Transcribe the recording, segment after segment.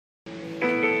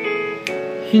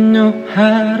You know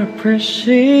how to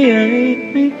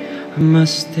appreciate me. I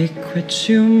must stick with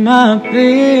you, my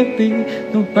baby.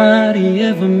 Nobody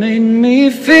ever made me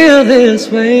feel this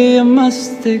way. I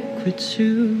must stick with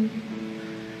you.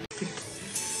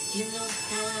 You know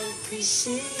how to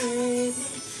appreciate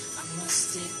me. I must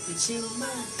stick with you,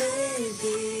 my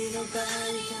baby.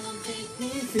 Nobody can make me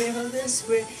feel this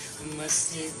way. I must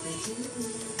stick with you.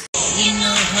 You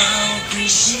know how to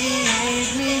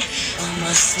appreciate me. I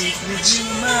must stick with you,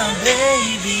 my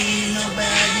baby.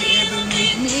 Nobody ever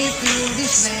made me feel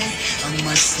this way. I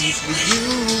must stick with you.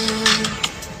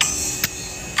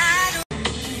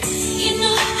 You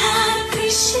know how to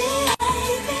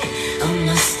appreciate me. I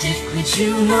must stick with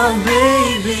you, my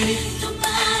baby.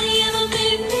 Nobody ever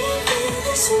made me feel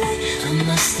this way. I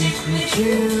must stick with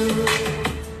you.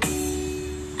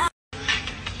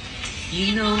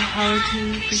 You know how to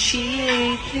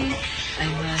appreciate me. I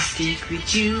must stick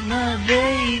with you, my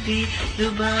baby.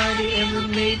 Nobody ever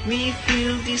made me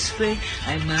feel this way.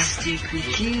 I must stick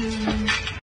with you.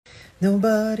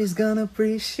 Nobody's gonna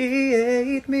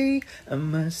appreciate me. I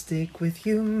must stick with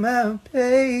you, my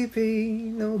baby.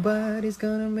 Nobody's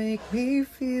gonna make me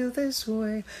feel this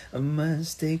way. I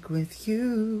must stick with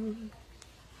you.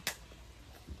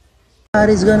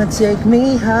 Nobody's gonna take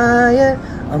me higher.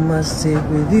 I must stick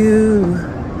with you.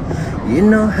 You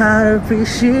know how to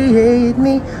appreciate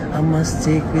me. I must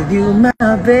stick with you,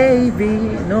 my baby.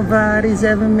 Nobody's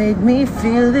ever made me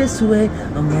feel this way.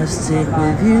 I must stick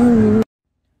with you.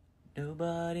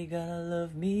 Nobody gonna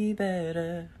love me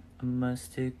better. I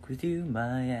must stick with you,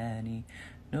 my Annie.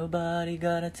 Nobody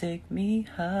gonna take me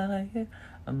higher.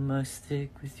 I must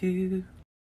stick with you.